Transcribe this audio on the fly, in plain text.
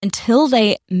until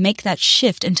they make that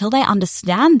shift, until they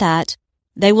understand that,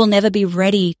 they will never be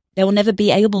ready. They will never be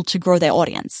able to grow their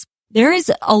audience. There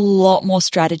is a lot more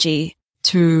strategy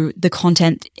to the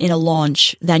content in a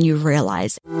launch than you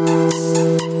realize.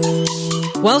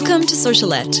 Welcome to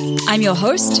Socialette. I'm your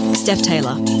host, Steph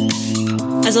Taylor.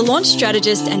 As a launch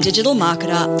strategist and digital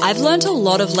marketer, I've learned a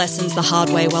lot of lessons the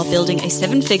hard way while building a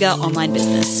 7-figure online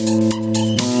business.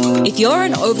 If you're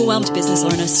an overwhelmed business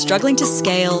owner struggling to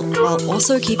scale while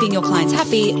also keeping your clients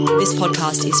happy, this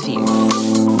podcast is for you.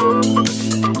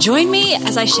 Join me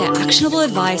as I share actionable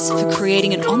advice for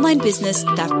creating an online business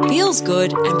that feels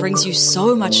good and brings you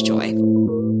so much joy.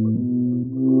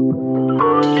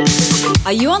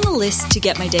 Are you on the list to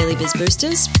get my daily biz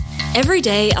boosters? Every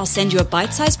day, I'll send you a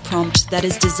bite-sized prompt that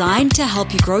is designed to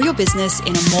help you grow your business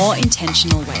in a more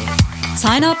intentional way.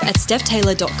 Sign up at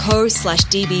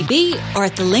stephtaylor.co/DBB or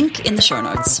at the link in the show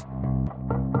notes.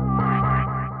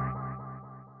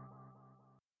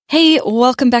 Hey,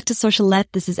 welcome back to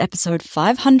Socialette. This is episode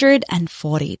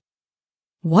 540.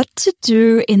 What to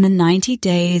do in the 90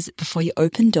 days before you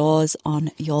open doors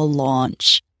on your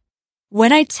launch.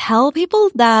 When I tell people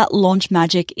that launch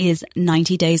magic is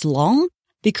 90 days long,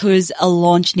 because a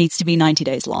launch needs to be 90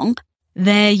 days long,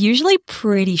 they're usually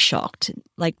pretty shocked.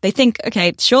 Like they think,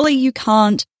 okay, surely you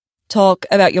can't talk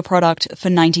about your product for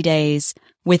 90 days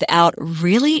without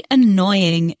really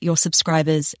annoying your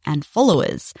subscribers and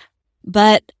followers.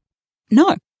 But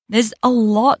no, there's a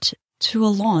lot to a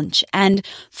launch. And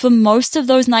for most of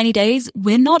those 90 days,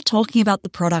 we're not talking about the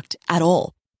product at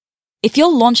all. If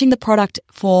you're launching the product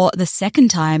for the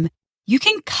second time, you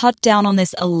can cut down on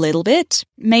this a little bit,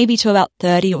 maybe to about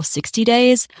 30 or 60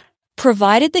 days,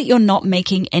 provided that you're not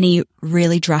making any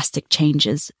really drastic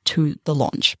changes to the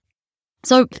launch.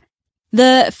 So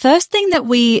the first thing that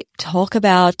we talk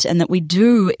about and that we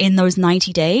do in those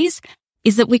 90 days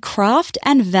is that we craft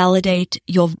and validate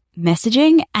your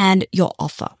messaging and your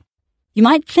offer. You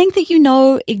might think that you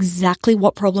know exactly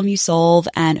what problem you solve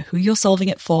and who you're solving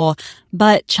it for,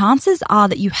 but chances are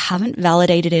that you haven't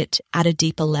validated it at a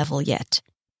deeper level yet.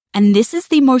 And this is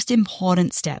the most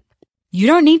important step. You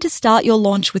don't need to start your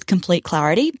launch with complete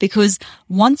clarity because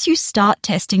once you start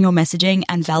testing your messaging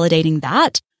and validating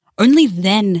that, only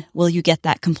then will you get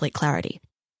that complete clarity.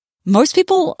 Most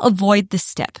people avoid this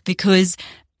step because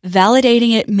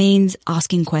validating it means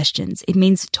asking questions. It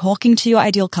means talking to your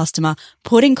ideal customer,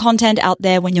 putting content out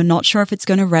there when you're not sure if it's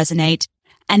going to resonate,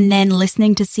 and then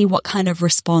listening to see what kind of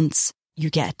response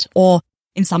you get. Or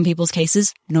in some people's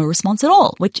cases, no response at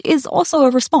all, which is also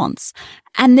a response.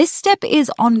 And this step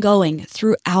is ongoing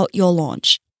throughout your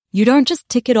launch. You don't just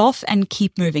tick it off and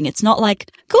keep moving. It's not like,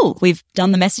 cool, we've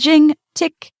done the messaging,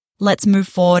 tick, let's move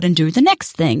forward and do the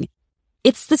next thing.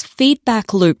 It's this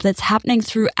feedback loop that's happening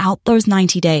throughout those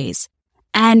 90 days.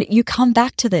 And you come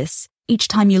back to this each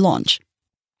time you launch.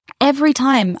 Every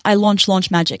time I launch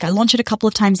Launch Magic, I launch it a couple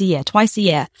of times a year, twice a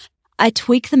year. I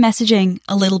tweak the messaging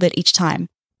a little bit each time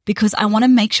because I want to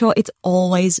make sure it's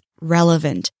always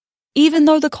relevant. Even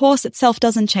though the course itself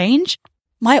doesn't change,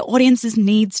 my audience's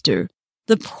needs do.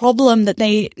 The problem that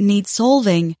they need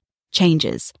solving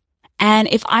changes. And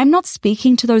if I'm not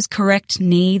speaking to those correct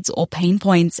needs or pain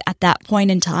points at that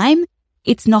point in time,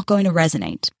 it's not going to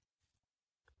resonate.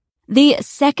 The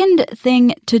second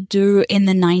thing to do in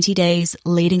the 90 days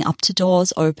leading up to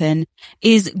doors open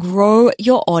is grow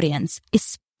your audience,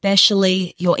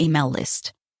 especially your email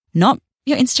list. Not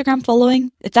your Instagram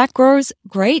following. If that grows,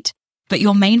 great, but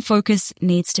your main focus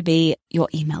needs to be your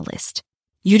email list.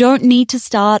 You don't need to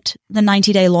start the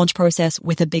 90-day launch process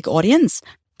with a big audience,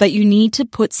 but you need to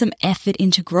put some effort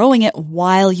into growing it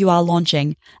while you are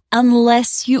launching,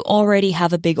 unless you already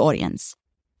have a big audience.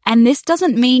 And this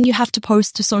doesn't mean you have to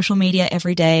post to social media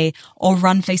every day or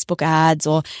run Facebook ads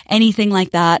or anything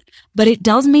like that, but it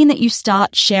does mean that you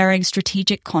start sharing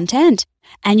strategic content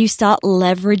and you start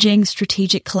leveraging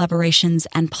strategic collaborations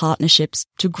and partnerships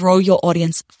to grow your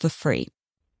audience for free.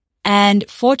 And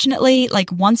fortunately,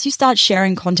 once you start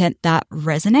sharing content that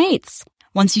resonates,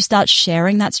 once you start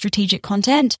sharing that strategic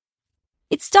content,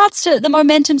 the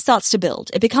momentum starts to build.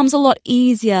 It becomes a lot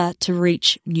easier to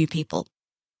reach new people.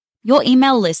 Your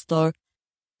email list, though,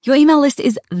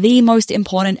 is the most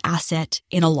important asset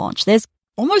in a launch. There's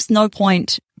almost no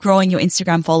point growing your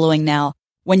Instagram following now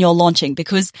when you're launching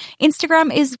because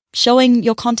Instagram is showing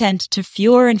your content to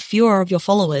fewer and fewer of your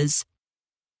followers.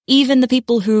 Even the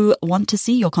people who want to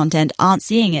see your content aren't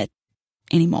seeing it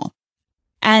anymore.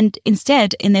 And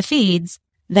instead, in their feeds,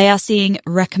 they are seeing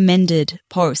recommended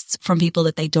posts from people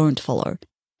that they don't follow.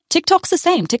 TikTok's the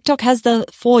same. TikTok has the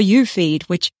For You feed,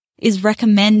 which is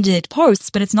recommended posts,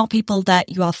 but it's not people that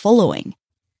you are following.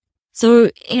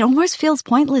 So it almost feels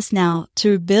pointless now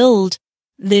to build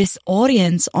this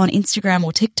audience on Instagram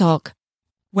or TikTok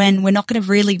when we're not going to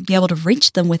really be able to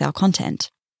reach them with our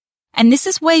content. And this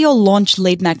is where your launch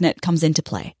lead magnet comes into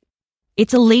play.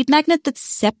 It's a lead magnet that's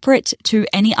separate to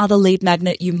any other lead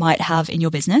magnet you might have in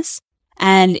your business.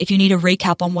 And if you need a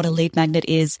recap on what a lead magnet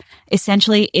is,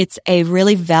 essentially it's a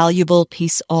really valuable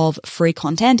piece of free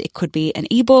content. It could be an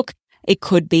ebook. It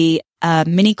could be a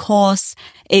mini course.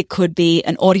 It could be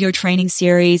an audio training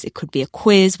series. It could be a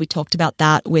quiz. We talked about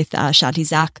that with Shanti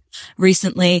Zach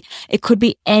recently. It could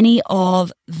be any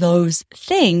of those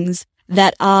things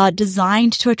that are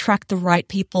designed to attract the right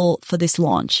people for this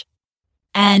launch.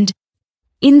 And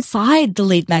inside the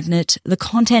lead magnet, the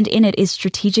content in it is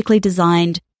strategically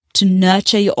designed to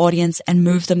nurture your audience and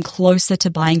move them closer to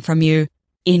buying from you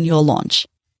in your launch.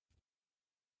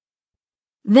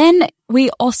 Then we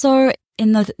also,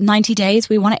 in the 90 days,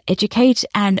 we want to educate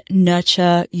and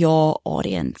nurture your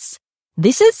audience.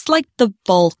 This is like the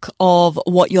bulk of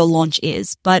what your launch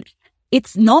is, but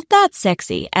it's not that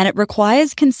sexy, and it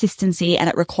requires consistency, and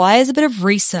it requires a bit of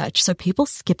research, so people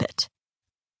skip it.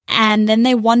 And then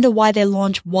they wonder why their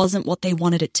launch wasn't what they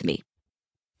wanted it to be.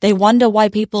 They wonder why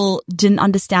people didn't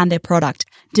understand their product,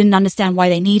 didn't understand why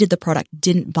they needed the product,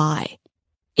 didn't buy.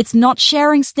 It's not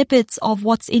sharing snippets of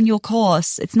what's in your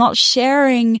course. It's not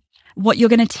sharing what you're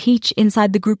going to teach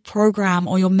inside the group program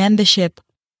or your membership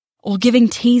or giving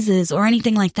teasers or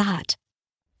anything like that.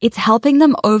 It's helping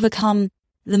them overcome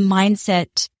the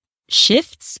mindset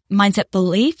shifts, mindset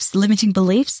beliefs, limiting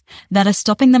beliefs that are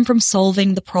stopping them from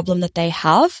solving the problem that they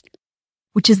have,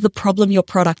 which is the problem your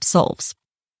product solves.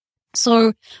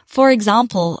 So, for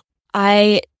example,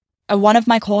 one of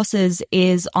my courses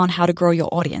is on how to grow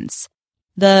your audience.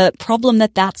 The problem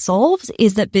that solves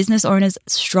is that business owners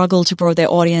struggle to grow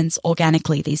their audience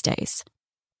organically these days.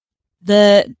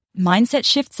 The mindset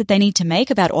shifts that they need to make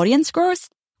about audience growth,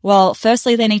 well,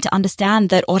 firstly, they need to understand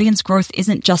that audience growth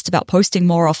isn't just about posting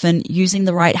more often, using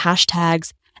the right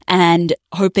hashtags, and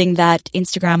hoping that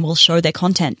Instagram will show their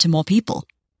content to more people.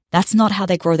 That's not how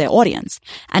they grow their audience.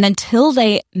 And until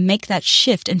they make that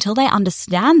shift, until they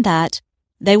understand that,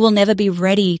 they will never be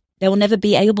ready. They will never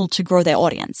be able to grow their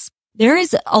audience. There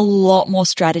is a lot more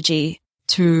strategy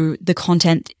to the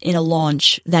content in a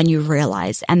launch than you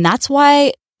realize. And that's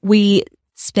why we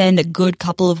spend a good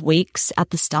couple of weeks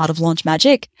at the start of Launch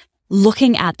Magic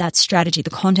looking at that strategy, the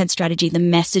content strategy, the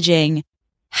messaging,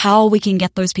 how we can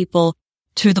get those people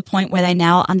to the point where they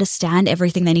now understand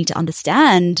everything they need to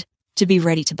understand to be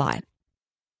ready to buy.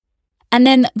 And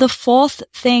then the fourth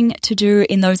thing to do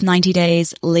in those 90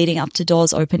 days leading up to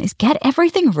doors open is get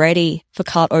everything ready for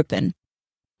cart open.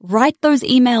 Write those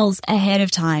emails ahead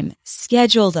of time.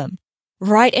 Schedule them.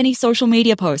 Write any social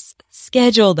media posts.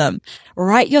 Schedule them.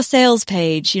 Write your sales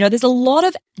page. There's a lot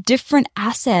of different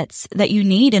assets that you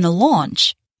need in a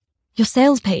launch. Your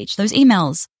sales page, those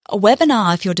emails, a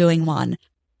webinar if you're doing one.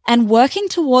 And working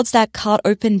towards that cart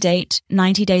open date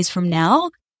 90 days from now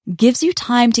gives you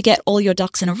time to get all your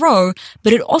ducks in a row,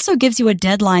 but it also gives you a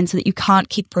deadline so that you can't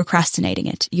keep procrastinating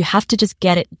it. You have to just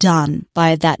get it done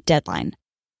by that deadline.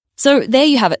 So there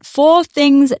you have it. 4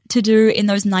 things to do in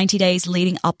those 90 days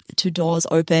leading up to doors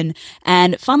open.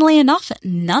 And funnily enough,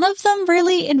 none of them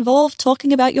really involve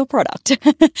talking about your product.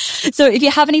 So if you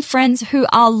have any friends who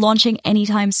are launching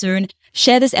anytime soon,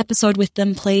 share this episode with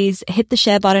them, please. Hit the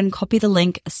share button, copy the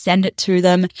link, send it to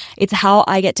them. It's how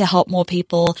I get to help more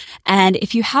people. And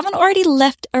if you haven't already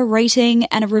left a rating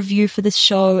and a review for this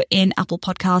show in Apple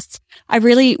Podcasts, I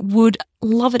really would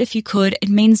love it if you could. It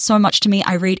means so much to me.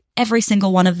 I read every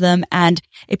single one of them, and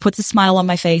it puts a smile on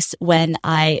my face when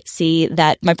I see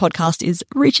that my podcast is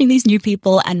reaching these new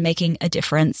people and making a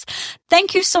difference.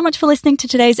 Thank you so much for listening to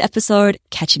today's episode.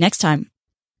 Catch you next time.